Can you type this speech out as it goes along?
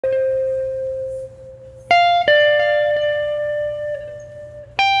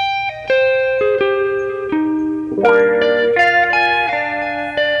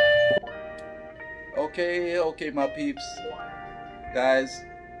Okay, my peeps, guys,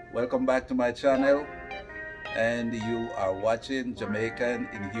 welcome back to my channel, and you are watching Jamaican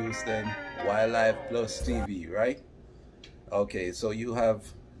in Houston Wildlife Plus TV, right? Okay, so you have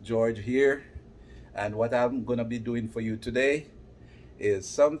George here, and what I'm gonna be doing for you today is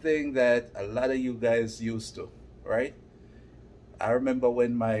something that a lot of you guys used to, right? I remember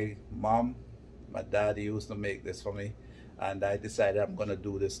when my dad used to make this for me, and I decided I'm gonna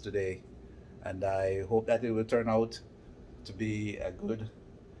do this today, and I hope that it will turn out to be a good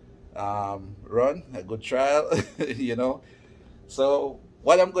run, a good trial, you know. So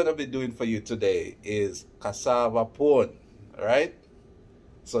what I'm gonna be doing for you today is cassava pone, right?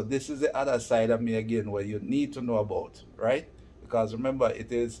 So this is the other side of me again where you need to know about, right? Because remember,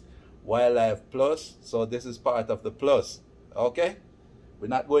 it is Wildlife Plus, so this is part of the plus, okay? We're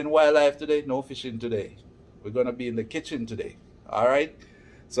not going wildlife today, no fishing today. We're gonna be in the kitchen today, all right?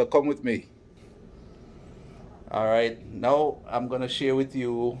 So come with me. All right, now I'm gonna share with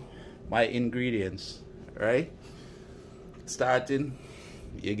you my ingredients, right? Starting,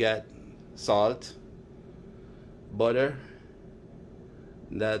 you got salt, butter,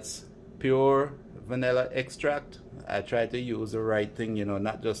 that's pure vanilla extract. I try to use the right thing, you know,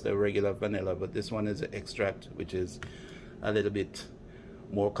 not just the regular vanilla, but this one is an extract, which is a little bit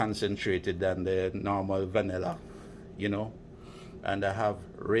more concentrated than the normal vanilla, you know. And I have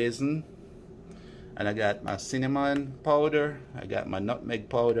raisin, and I got my cinnamon powder, I got my nutmeg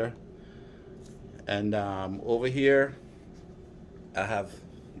powder, and over here I have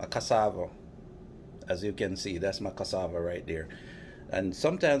my cassava. As you can see, that's my cassava right there. And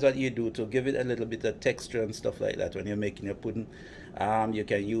sometimes what you do to give it a little bit of texture and stuff like that when you're making your pudding, you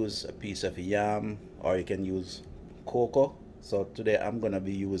can use a piece of yam, or you can use cocoa. So today I'm gonna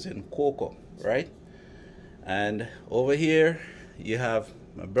be using cocoa, right? And over here you have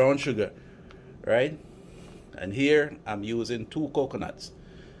my brown sugar, right? And here I'm using 2 coconuts.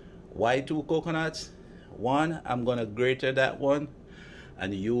 Why 2 coconuts? One, I'm gonna grate that one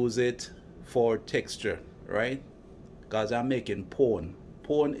and use it for texture, right? Because I'm making pone.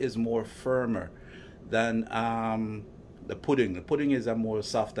 Pone is more firmer than the pudding. The pudding is a more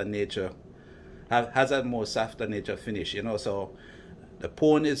softer nature, has a more softer nature finish, you know. So the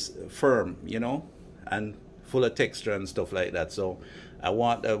pone is firm, you know, and full of texture and stuff like that. So I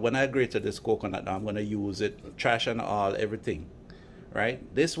want, when I grated this coconut, I'm going to use it, trash and all, everything, right?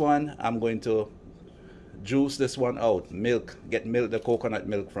 This one, I'm going to juice this one out, milk, get milk, the coconut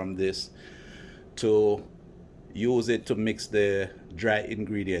milk from this, to use it to mix the dry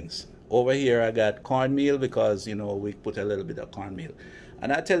ingredients. Over here I got cornmeal, because, you know, we put a little bit of cornmeal.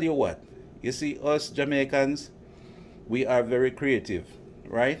 And I tell you what, you see, us Jamaicans, we are very creative,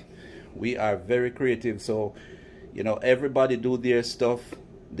 right? We are very creative. So, you know, everybody do their stuff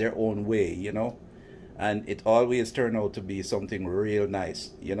their own way, you know, and it always turn out to be something real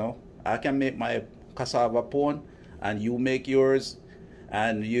nice, you know. I can make my cassava pone and you make yours,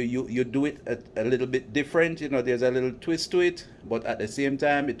 and you do it a little bit different, you know. There's a little twist to it, but at the same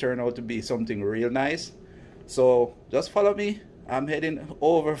time it turned out to be something real nice. So just follow me. I'm heading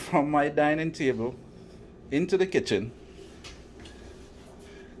over from my dining table into the kitchen.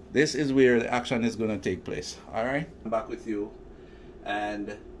 This is where the action is going to take place. All right, I'm back with you,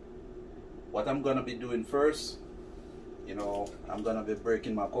 and what I'm going to be doing first, you know, I'm going to be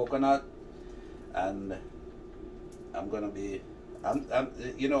breaking my coconut, and I'm going to be I'm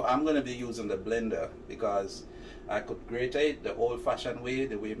going to be using the blender, because I could grate it the old-fashioned way,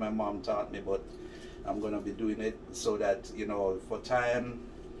 the way my mom taught me, but I'm going to be doing it so that, you know, for time,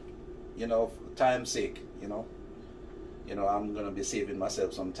 you know, for time's sake, you know, I'm going to be saving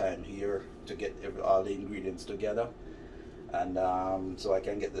myself some time here to get all the ingredients together, and so I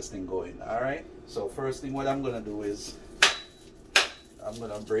can get this thing going. All right, so first thing what I'm going to do is I'm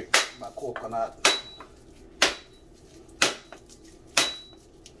going to break my coconut.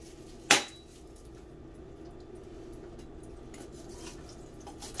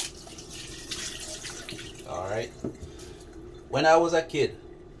 Alright, when I was a kid,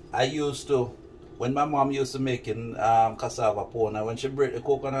 I used to, when my mom used to making cassava pone, and when she break the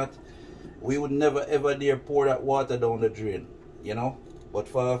coconut, we would never ever dare pour that water down the drain, you know. But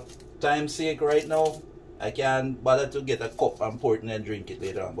for time's sake right now, I can't bother to get a cup and pour it in and drink it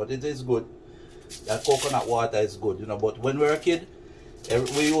later on. But it is good. That coconut water is good, you know. But when we were a kid,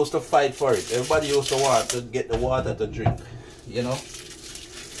 we used to fight for it. Everybody used to want to get the water to drink, you know.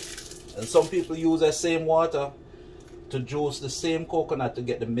 And some people use that same water to juice the same coconut to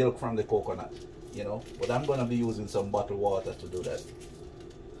get the milk from the coconut, you know. But I'm going to be using some bottled water to do that.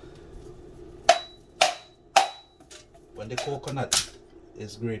 When the coconut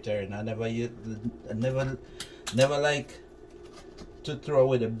is greater, and I never like to throw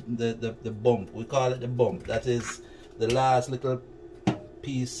away the bump. We call it the bump. That is the last little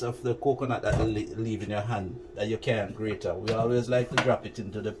piece of the coconut that you leave in your hand that you can't grate out. We always like to drop it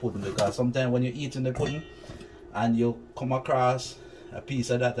into the pudding, because sometimes when you're eating the pudding and you come across a piece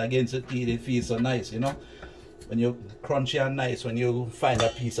of that against your teeth, it feels so nice, you know, when you crunchy and nice when you find a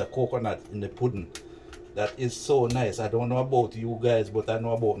piece of coconut in the pudding. That is so nice. I don't know about you guys, but I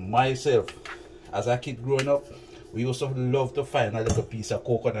know about myself. As a kid growing up, we used to love to find a little piece of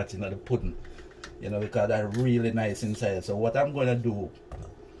coconut in the pudding, you know, because they're really nice inside. So what I'm going to do,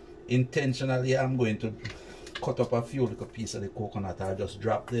 intentionally, I'm going to cut up a few little pieces of the coconut. I'll just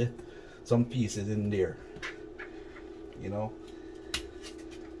drop some pieces in there, you know.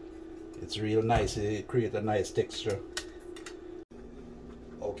 It's real nice. It creates a nice texture.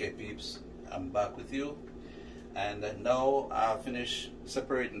 Okay peeps, I'm back with you, and now I've finished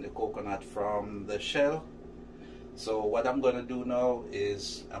separating the coconut from the shell. So what I'm going to do now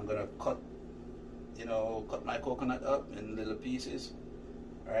is I'm going to cut my coconut up in little pieces,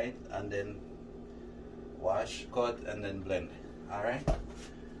 right, and then wash, cut, and then blend. Alright,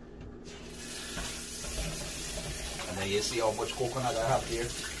 and then you see how much coconut I have here.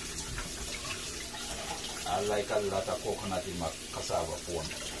 I like a lot of coconut in my cassava pone.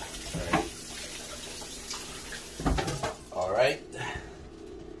 Alright,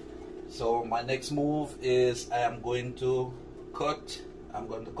 so my next move is I'm going to cut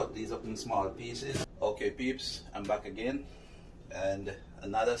these up in small pieces. Okay peeps, I'm back again, and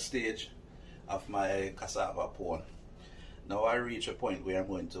another stage of my cassava pone. Now I reach a point where I'm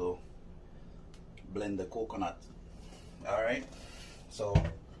going to blend the coconut. Alright, so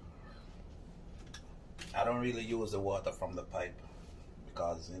I don't really use the water from the pipe,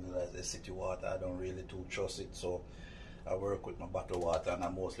 because the city water, I don't really too trust it. So I work with my bottled water, and I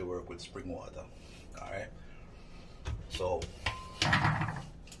mostly work with spring water. Alright, so add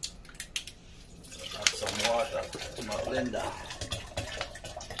some water to my blender.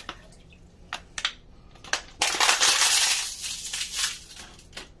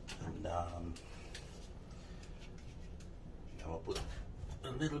 And I'll put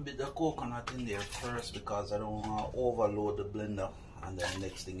a little bit of coconut in there first, because I don't want to overload the blender, and then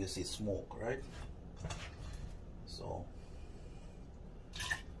next thing you see smoke, right? So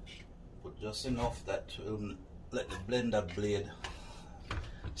put just enough that will let the blender blade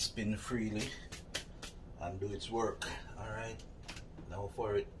spin freely and do its work. Alright, now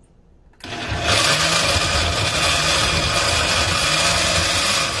for it.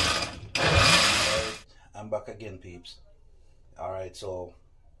 Alright, I'm back again peeps. Alright, so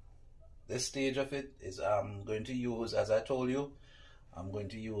this stage of it is I'm going to use, as I told you, I'm going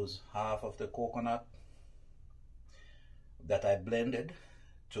to use half of the coconut that I blended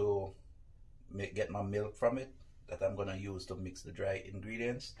to get my milk from it, that I'm going to use to mix the dry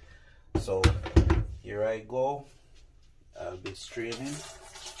ingredients. So here I go. I'll be straining.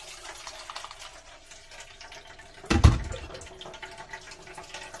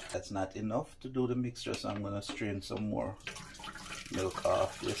 That's not enough to do the mixture, so I'm going to strain some more milk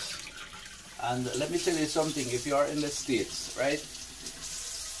off this. And let me tell you something, if you are in the States, right,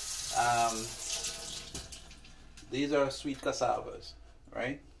 these are sweet cassavas,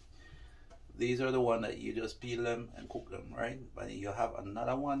 right? These are the one that you just peel them and cook them, right? But you have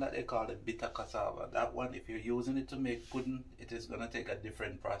another one that they call the bitter cassava. That one, if you're using it to make pudding, it is going to take a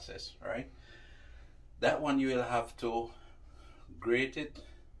different process, right? That one you will have to grate it.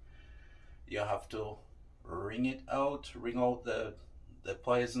 You have to wring out the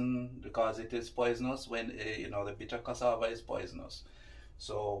poison, because it is poisonous. When you know, the bitter cassava is poisonous.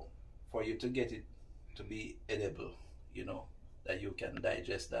 So for you to get it to be edible, you know, that you can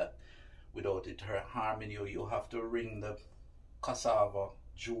digest that without it harming you, you have to wring the cassava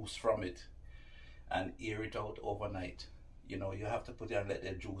juice from it and air it out overnight. You know, you have to put it and let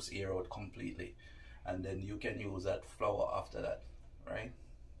the juice air out completely, and then you can use that flour after that, right,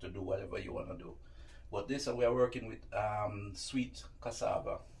 to do whatever you want to do. But this, we are working with sweet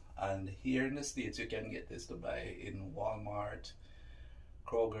cassava, and here in the States you can get this to buy in Walmart,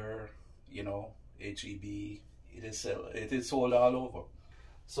 Kroger, you know, HEB. It is sold all over.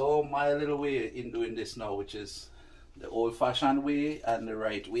 So my little way in doing this now, which is the old-fashioned way and the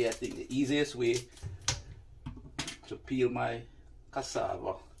right way, I think the easiest way to peel my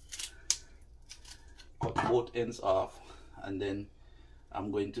cassava, cut both ends off, and then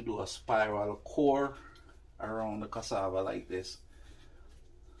I'm going to do a spiral core around the cassava like this.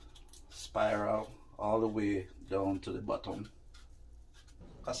 Spiral all the way down to the bottom.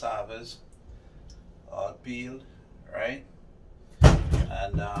 Cassavas all peeled, right?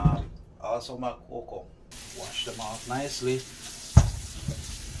 And also my cocoa. Wash them off nicely,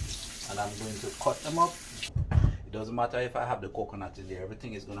 and I'm going to cut them up. It doesn't matter if I have the coconut in there,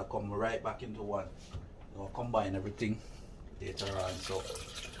 everything is going to come right back into one. I'll combine everything later on. So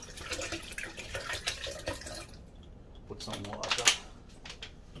put some water,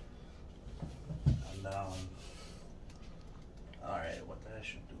 and alright, what I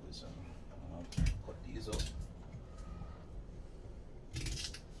should do is cut these up.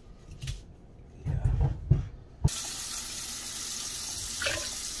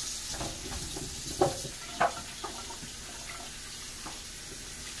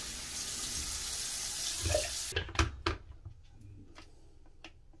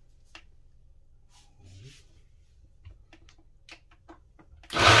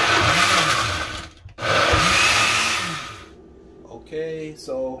 Okay,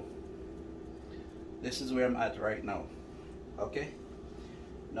 so this is where I'm at right now. Okay,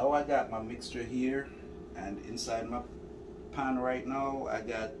 now I got my mixture here, and inside my pan right now I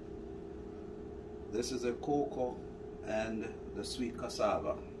got, this is a cocoa and the sweet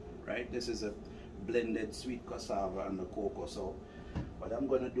cassava, right? This is a blended sweet cassava and the cocoa. So what I'm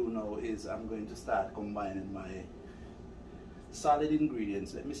going to do now is I'm going to start combining my solid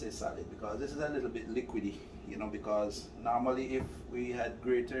ingredients. Let me say solid because this is a little bit liquidy, you know, because normally if we had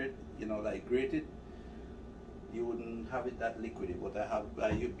grated, you know, like grated, you wouldn't have it that liquidy,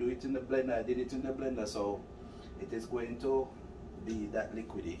 but you do it in the blender. I did it in the blender, so it is going to be that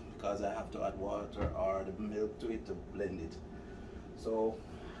liquidy because I have to add water or the milk to it to blend it. So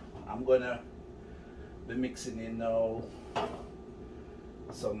I'm gonna be mixing in now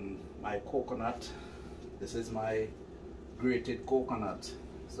my coconut. This is my grated coconut,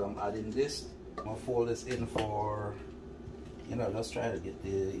 so I'm adding this. I'm gonna fold this in for, you know, just try to get the,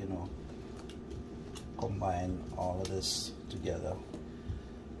 you know, combine all of this together,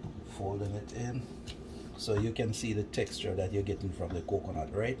 folding it in so you can see the texture that you're getting from the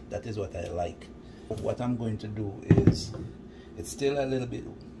coconut, right? That is what I like. What I'm going to do is, it's still a little bit,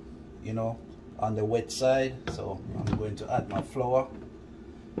 you know, on the wet side, so I'm going to add my flour,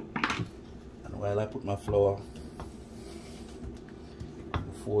 and while I put my flour,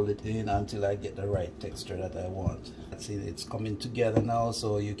 fold it in until I get the right texture that I want. See, it's coming together now,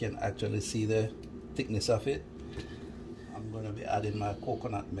 so you can actually see the thickness of it. I'm going to be adding my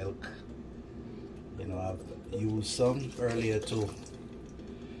coconut milk. You know, I've used some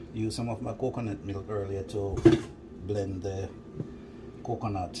of my coconut milk earlier to blend the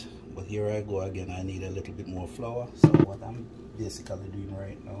coconut, but here I go again. I need a little bit more flour. So what I'm basically doing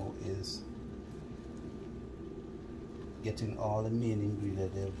right now is getting all the main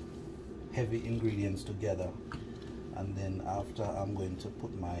ingredients, the heavy ingredients together, and then after I'm going to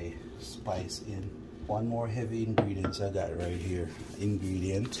put my spice in. One more heavy ingredients I got right here. I'm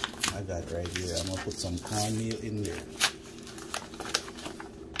gonna put some cornmeal in there.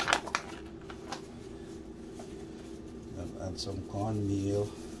 I'll add some cornmeal,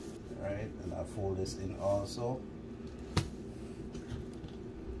 right? And I fold this in also.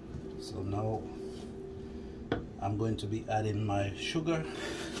 So now I'm going to be adding my sugar.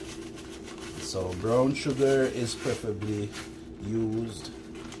 So brown sugar is preferably used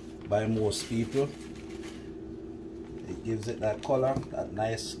by most people. It gives it that color, that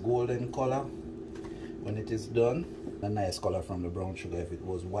nice golden color when it is done. A nice color from the brown sugar. If it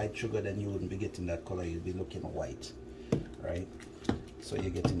was white sugar, then you wouldn't be getting that color, you'd be looking white, right? So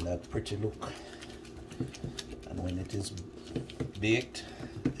you're getting that pretty look. And when it is baked,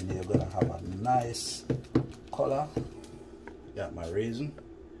 then you're gonna have a nice color. Got my raisin,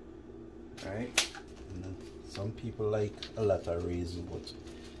 right? And then some people like a lot of raisin, but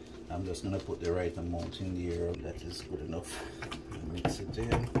I'm just gonna put the right amount in there. That is good enough. Mix it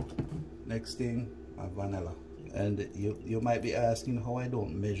in. Next thing, my vanilla. And you might be asking how I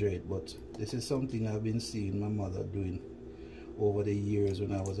don't measure it, but this is something I've been seeing my mother doing over the years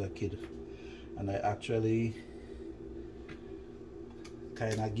when I was a kid, and I actually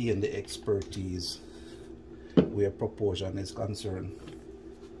kind of gained the expertise where proportion is concerned.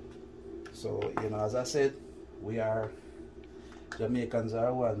 So, you know, as I said, we are Jamaicans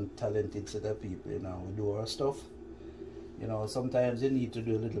are one talented set of people. You know, we do our stuff. You know, sometimes you need to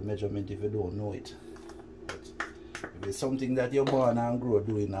do a little measurement if you don't know it. But if it's something that you're born and grow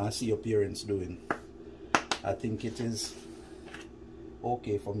doing and see your parents doing, I think it is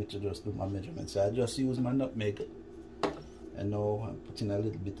okay for me to just do my measurements. So I just use my nutmeg, and now I'm putting a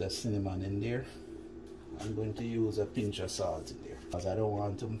little bit of cinnamon in there. I'm going to use a pinch of salt in there because I don't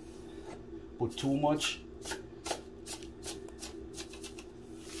want to put too much,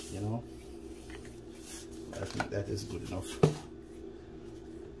 you know. I think that is good enough.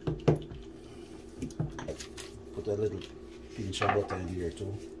 a little pinch of butter in here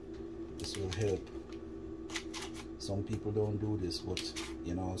too. This will help. Some people don't do this, but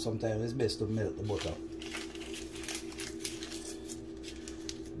you know, sometimes it's best to melt the butter.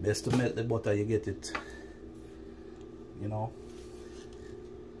 Best to melt the butter, you get it, you know.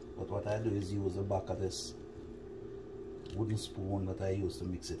 But what I do is use the back of this wooden spoon that I use to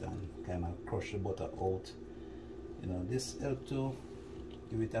mix it and kind of crush the butter out. You know, this helps to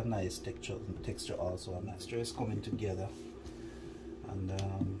give it a nice texture also. And mixture is coming together, and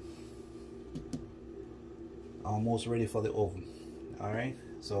almost ready for the oven. All right,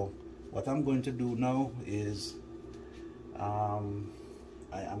 so what I'm going to do now is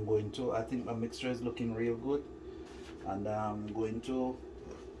I think my mixture is looking real good, and I'm going to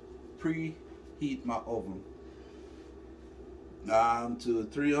preheat my oven to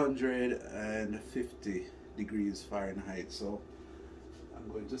 350 degrees Fahrenheit. So I'm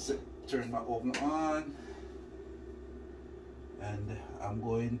going to turn my oven on, and I'm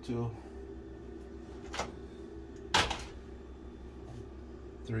going to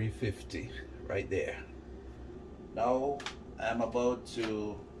 350 right there. Now I'm about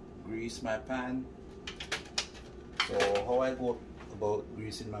to grease my pan. So how I go about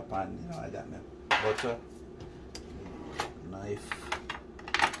greasing my pan, you know, I got my butter, knife,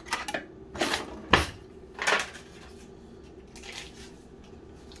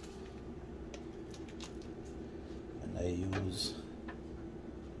 and I use,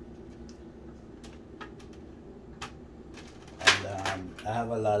 and I have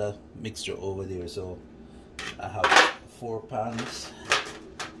a lot of mixture over there, so I have 4 pans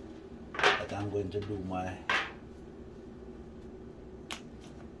that I'm going to do my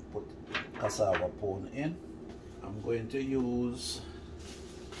put cassava pone in. I'm going to use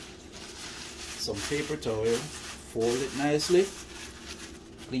some paper towel, fold it nicely,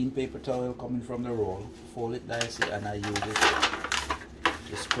 clean paper towel coming from the roll, fold it nicely, and I use it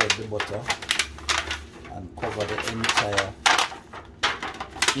to spread the butter and cover the entire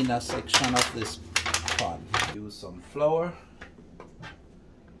inner section of this pan. Use some flour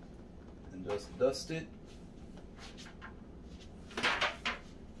and just dust it.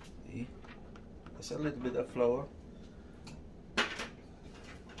 See? Just a little bit of flour.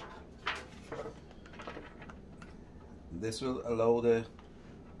 This will allow the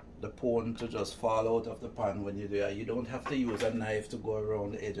pone to just fall out of the pan when you do it. You don't have to use a knife to go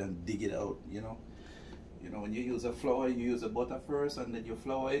around the edge and dig it out, you know. You know, when you use a flour, you use the butter first, and then you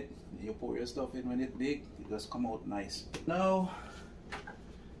flour it, and you pour your stuff in. When it's big, it just come out nice. Now,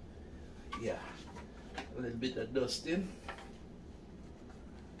 yeah, a little bit of dusting,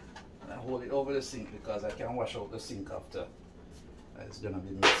 and I hold it over the sink because I can wash out the sink after. It's gonna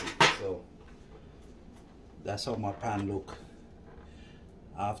be messy. So that's how my pan look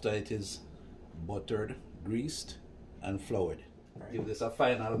after it is buttered, greased, and floured. Right. Give this a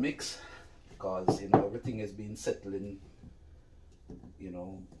final mix, because you know everything has been settling, you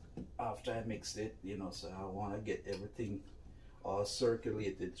know, after I mixed it, you know, so I want to get everything all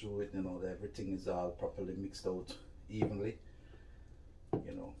circulated through it, you know, that everything is all properly mixed out evenly,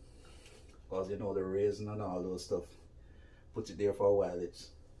 you know, because you know the raisin and all those stuff, put it there for a while, it's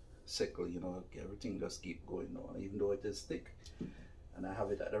settle, you know, everything just keep going on, even though it is thick, and I have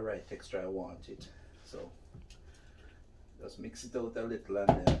it at the right texture I want it. So just mix it out a little,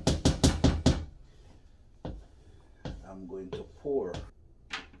 and then I'm going to pour.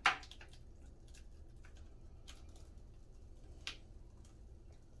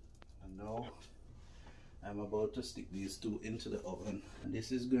 And now I'm about to stick these two into the oven, and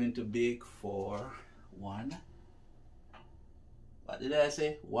this is going to bake for what did I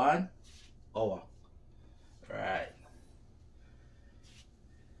say? 1 hour. Right.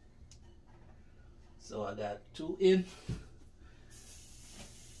 So I got 2 in.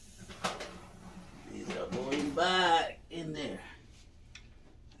 These are going back in there.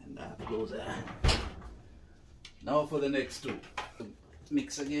 And that goes there. Now for the next 2.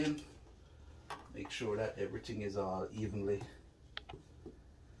 Mix again. Make sure that everything is all evenly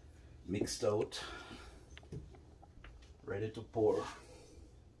mixed out. Ready to pour.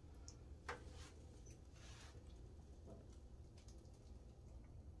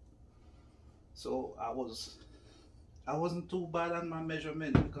 So I wasn't too bad on my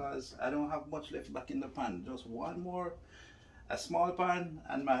measurement, because I don't have much left back in the pan. Just one more, a small pan,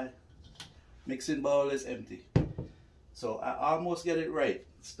 and my mixing bowl is empty. So I almost get it right.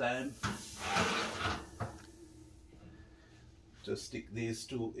 It's time to stick these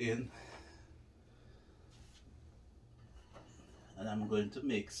 2 in. And I'm going to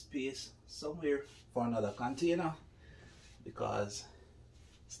make space somewhere for another container, because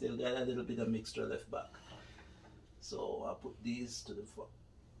still got a little bit of mixture left back. So I'll put these to the front.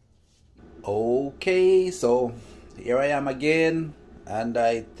 Okay, so here I am again, and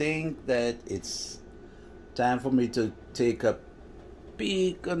I think that it's time for me to take a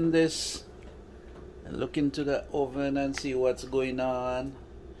peek on this and look into the oven and see what's going on.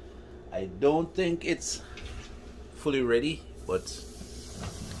 I don't think it's fully ready, but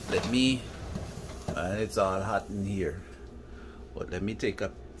let me, it's all hot in here, but let me take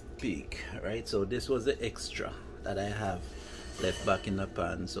a peek. Right, so this was the extra that I have left back in the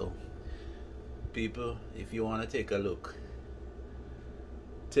pan. So people, if you want to take a look,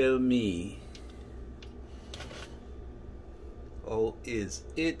 tell me, how is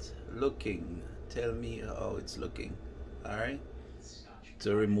it looking? Tell me how it's looking. All right,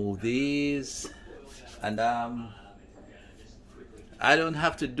 to remove these, and I don't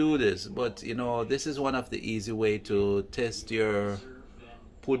have to do this, but you know, this is one of the easy way to test your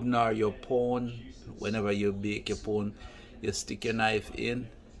pudding or your pone. Whenever you bake your pone, you stick your knife in,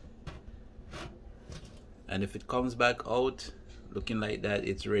 and if it comes back out looking like that,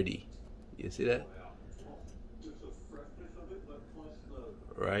 it's ready. You see that?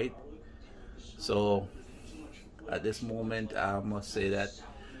 Right? So at this moment, I must say that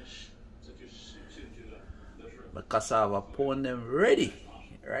my cassava pone them ready.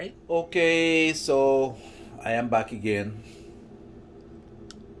 Right? Okay, so I am back again,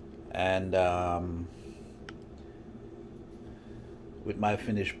 and with my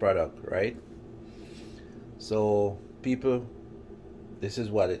finished product. Right? So people, this is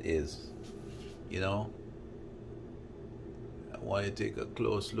what it is. You know, I want you to take a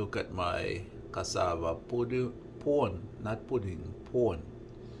close look at my cassava pone, not pudding, pone,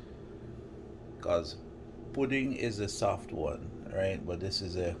 because pudding is a soft one, right? But this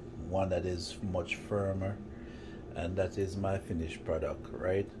is a one that is much firmer, and that is my finished product.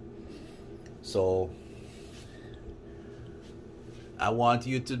 Right? So I want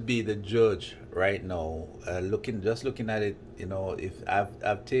you to be the judge right now, just looking at it. You know, if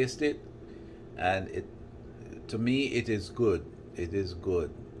I've tasted, and it, to me, it is good. It is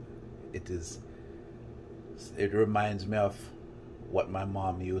good. It reminds me of what my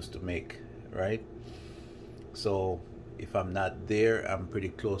mom used to make. Right? So if I'm not there, I'm pretty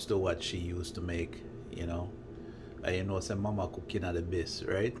close to what she used to make. You know, and you know, say mama cooking at the best,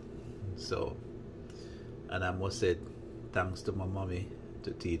 right? So, and I must say thanks to my mommy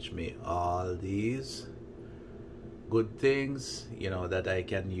to teach me all these good things, you know, that I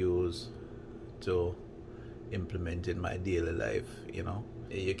can use to implement in my daily life. You know,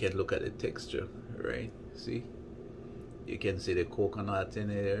 you can look at the texture, right? See, you can see the coconut in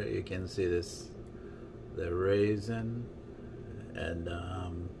there, you can see this, the raisin, and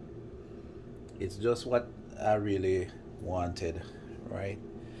it's just what I really wanted. Right?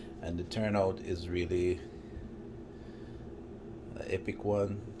 And the turnout is really an epic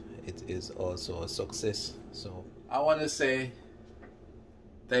one. It is also a success. So I want to say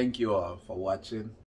thank you all for watching.